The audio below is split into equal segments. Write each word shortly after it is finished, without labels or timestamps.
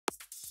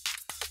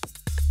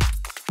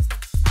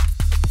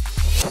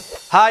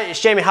Hi, it's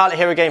Jamie Hartley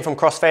here again from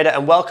Crossfader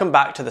and welcome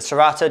back to the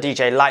Serato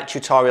DJ Lite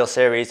tutorial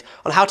series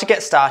on how to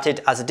get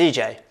started as a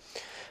DJ.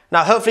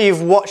 Now hopefully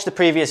you've watched the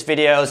previous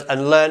videos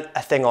and learned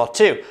a thing or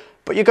two,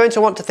 but you're going to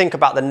want to think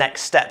about the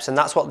next steps, and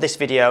that's what this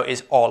video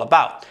is all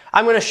about.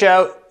 I'm going to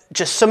show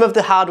just some of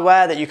the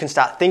hardware that you can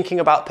start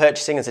thinking about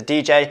purchasing as a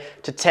DJ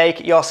to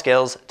take your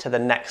skills to the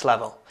next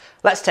level.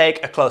 Let's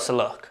take a closer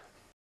look.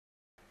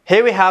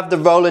 Here we have the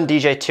Roland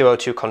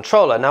DJ202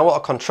 controller. Now what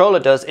a controller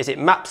does is it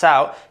maps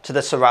out to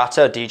the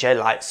Serato DJ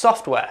Lite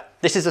software.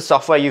 This is the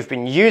software you've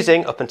been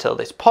using up until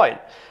this point,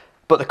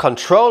 but the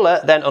controller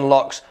then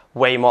unlocks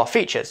way more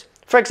features.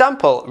 For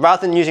example,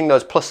 rather than using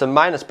those plus and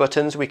minus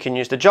buttons, we can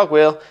use the jog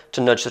wheel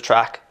to nudge the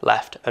track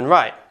left and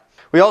right.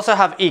 We also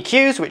have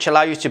EQs, which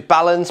allow you to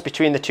balance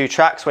between the two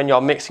tracks when you're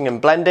mixing and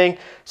blending,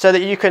 so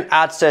that you can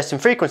add certain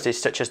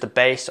frequencies such as the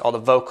bass or the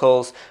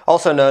vocals,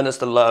 also known as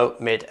the low,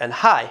 mid and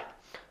high.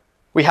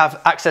 We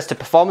have access to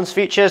performance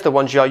features, the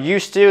ones you're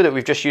used to that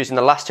we've just used in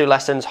the last two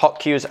lessons,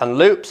 hotkeys and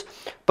loops.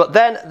 But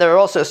then there are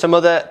also some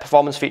other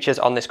performance features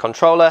on this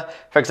controller.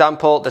 For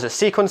example, there's a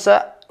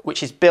sequencer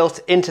which is built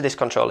into this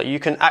controller. You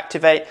can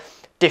activate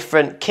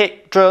different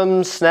kick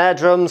drums, snare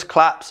drums,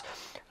 claps,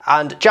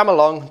 and jam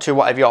along to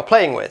whatever you're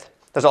playing with.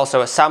 There's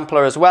also a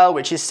sampler as well,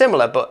 which is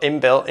similar but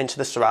inbuilt into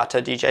the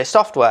Serato DJ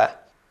software.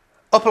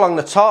 Up along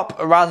the top,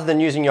 rather than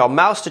using your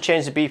mouse to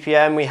change the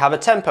BPM, we have a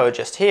tempo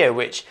adjust here,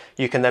 which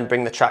you can then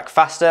bring the track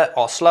faster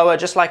or slower,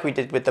 just like we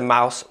did with the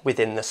mouse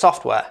within the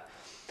software.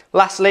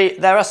 Lastly,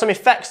 there are some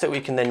effects that we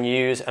can then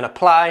use and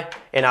apply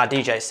in our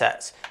DJ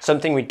sets,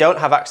 something we don't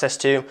have access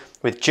to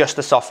with just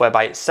the software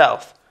by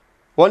itself.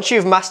 Once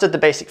you've mastered the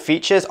basic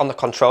features on the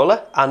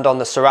controller and on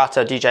the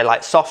Serato DJ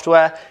Lite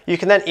software, you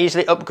can then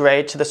easily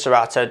upgrade to the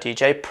Serato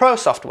DJ Pro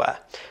software.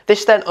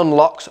 This then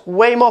unlocks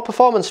way more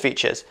performance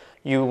features.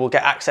 You will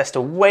get access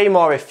to way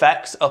more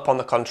effects up on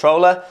the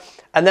controller,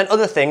 and then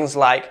other things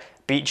like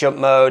beat jump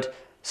mode,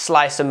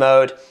 slicer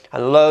mode,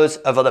 and loads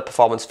of other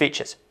performance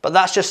features. But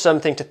that's just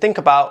something to think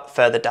about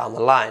further down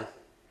the line.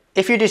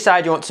 If you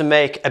decide you want to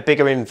make a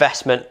bigger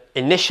investment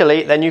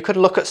initially, then you could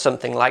look at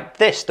something like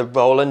this, the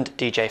Roland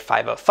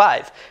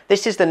DJ505.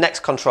 This is the next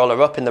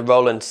controller up in the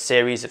Roland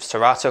series of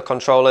Serato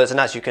controllers, and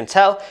as you can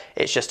tell,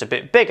 it's just a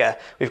bit bigger.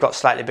 We've got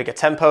slightly bigger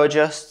tempo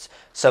adjusts,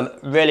 some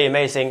really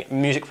amazing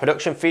music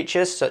production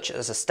features such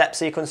as a step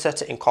sequencer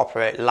to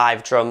incorporate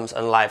live drums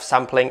and live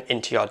sampling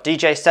into your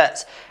DJ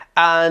sets,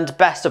 and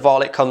best of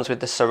all, it comes with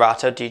the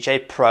Serato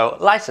DJ Pro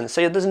license,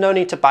 so there's no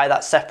need to buy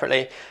that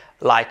separately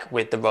like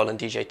with the Roland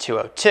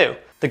DJ202.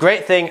 The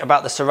great thing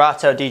about the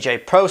Serato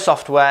DJ Pro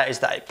software is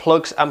that it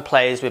plugs and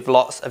plays with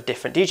lots of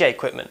different DJ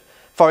equipment.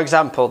 For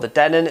example, the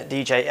Denon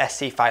DJ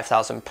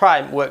SC5000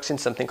 Prime works in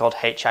something called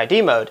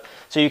HID mode,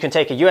 so you can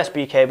take a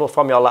USB cable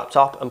from your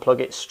laptop and plug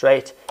it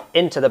straight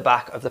into the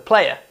back of the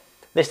player.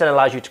 This then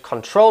allows you to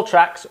control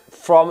tracks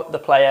from the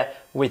player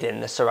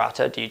within the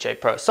Serato DJ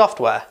Pro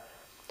software.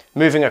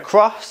 Moving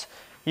across,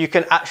 you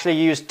can actually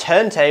use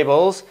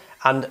turntables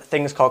and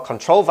things called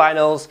control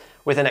vinyls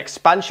with an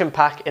expansion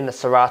pack in the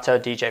Serato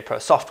DJ Pro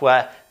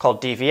software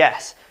called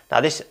DVS. Now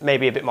this may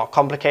be a bit more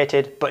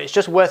complicated, but it's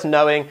just worth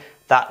knowing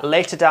that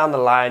later down the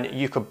line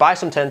you could buy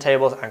some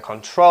turntables and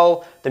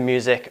control the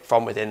music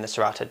from within the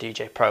Serato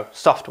DJ Pro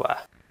software.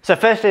 So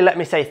firstly, let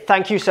me say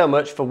thank you so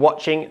much for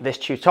watching this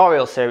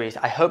tutorial series.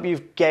 I hope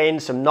you've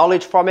gained some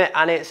knowledge from it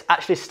and it's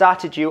actually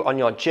started you on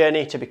your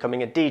journey to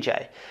becoming a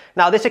DJ.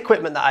 Now this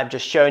equipment that I've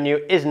just shown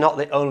you is not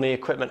the only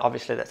equipment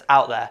obviously that's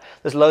out there.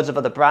 There's loads of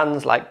other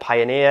brands like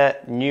Pioneer,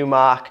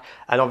 Newmark,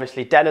 and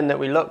obviously Denon that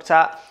we looked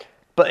at,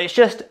 but it's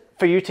just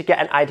for you to get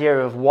an idea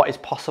of what is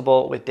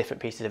possible with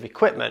different pieces of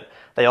equipment.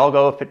 They all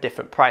go up at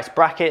different price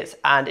brackets,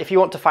 and if you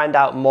want to find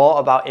out more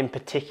about in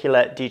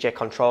particular DJ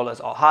controllers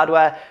or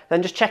hardware,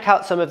 then just check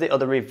out some of the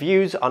other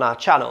reviews on our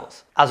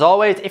channels. As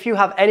always, if you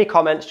have any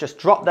comments, just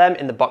drop them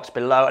in the box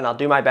below and I'll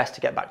do my best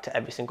to get back to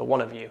every single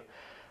one of you.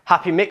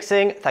 Happy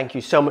mixing, thank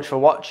you so much for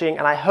watching,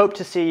 and I hope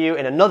to see you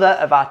in another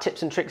of our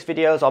tips and tricks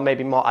videos or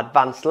maybe more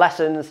advanced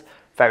lessons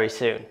very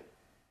soon.